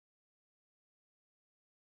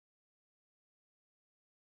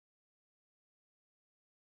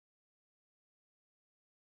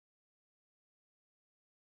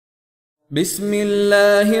بسم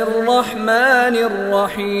الله الرحمن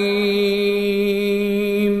الرحيم.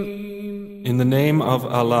 In the name of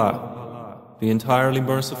Allah, the entirely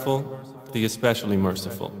merciful, the especially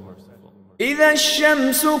merciful. إذا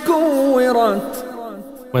الشمس كورت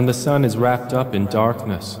When the sun is wrapped up in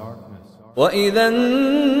darkness, وإذا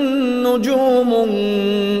النجوم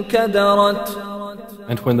انكدرت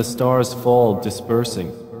and when the stars fall dispersing,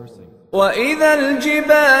 وإذا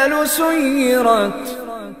الجبال سيرت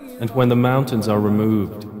and when the mountains are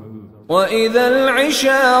removed, وإذا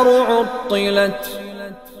العشار عطلت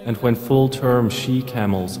and when full-term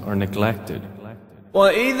she-camels are neglected,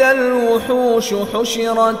 وإذا الوحوش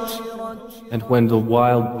حشرت and when the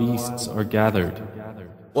wild beasts are gathered,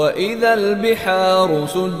 وإذا البحار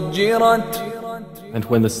سجرت and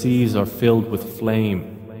when the seas are filled with flame,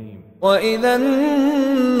 وإذا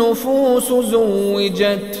النفوس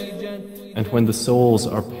زوجت and when the souls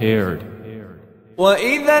are paired,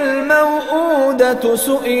 وإذا الموءودة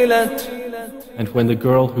سئلت and when the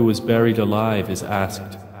girl who is buried alive is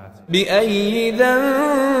asked, بأي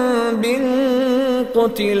ذنب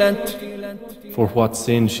قتلت for what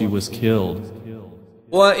sin she was killed,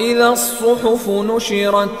 وإذا الصحف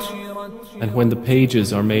نشرت and when the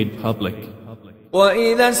pages are made public,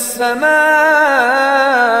 وإذا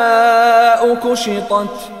السماء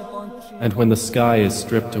كشطت and when the sky is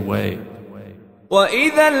stripped away,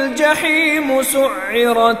 وإذا الجحيم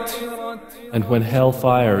سعرت and when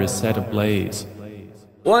hellfire is set ablaze,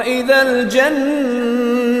 وإذا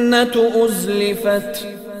الجنة أزلفت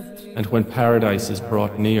and when paradise is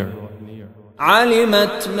brought near,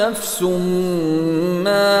 علمت نفس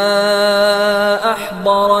ما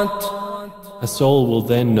أحضرت a soul will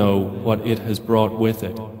then know what it has brought with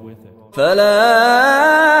it. فلا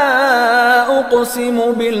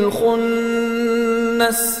أقسم بالخنس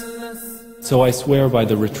So I swear by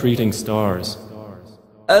the retreating stars,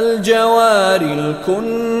 الجوار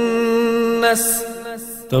الكنس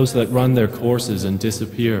those that run their courses and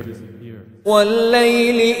disappear,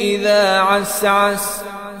 والليل إذا عسعس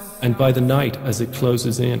and by the night as it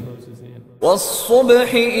closes in,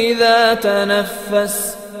 والصبح إذا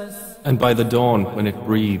تنفس and by the dawn when it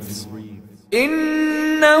breathes.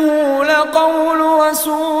 إنه لقول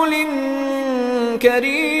رسول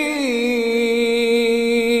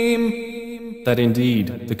كريم. That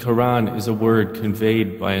indeed the Quran is a word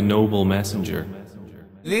conveyed by a noble messenger,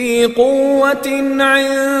 ذي قوة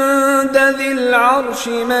عند ذي العرش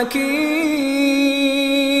مكين.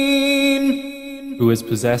 who is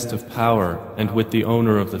possessed of power and with the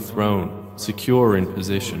owner of the throne, secure in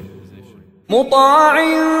position, مطاع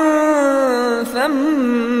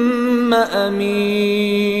ثم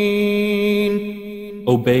أمين.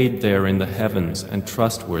 obeyed there in the heavens and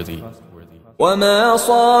trustworthy. وما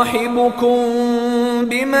صاحبكم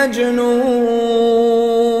بمجنون.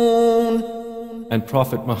 And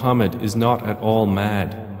Prophet Muhammad is not at all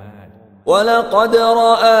mad, ولقد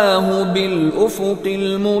رآه بالأفق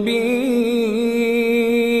المبين.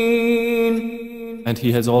 and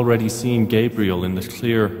he has already seen Gabriel in the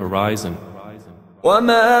clear horizon.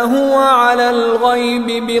 وما هو على الغيب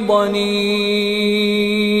بضنين.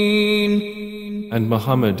 And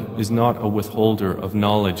Muhammad is not a withholder of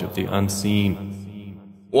knowledge of the unseen.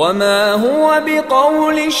 وما هو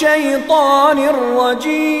بقول شيطان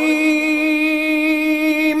رجيم.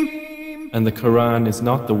 And the Quran is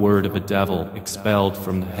not the word of a devil expelled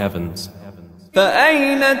from the heavens.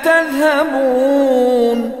 فأين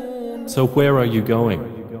تذهبون. So where are you going?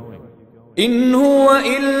 إن هو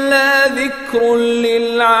إلا ذكر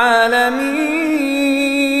للعالمين.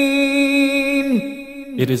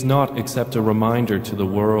 It is not except a reminder to the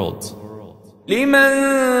worlds,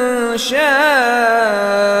 لمن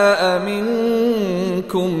شاء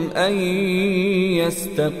منكم أن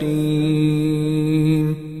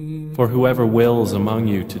يستقيم. for whoever wills among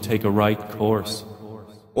you to take a right course.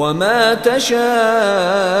 وما تشاءون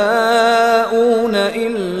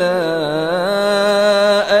إلا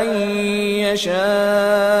أن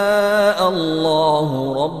يشاء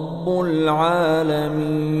الله رب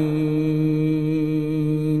العالمين.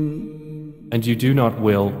 And you do not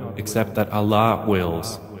will except that Allah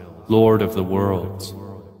wills, Lord of the worlds.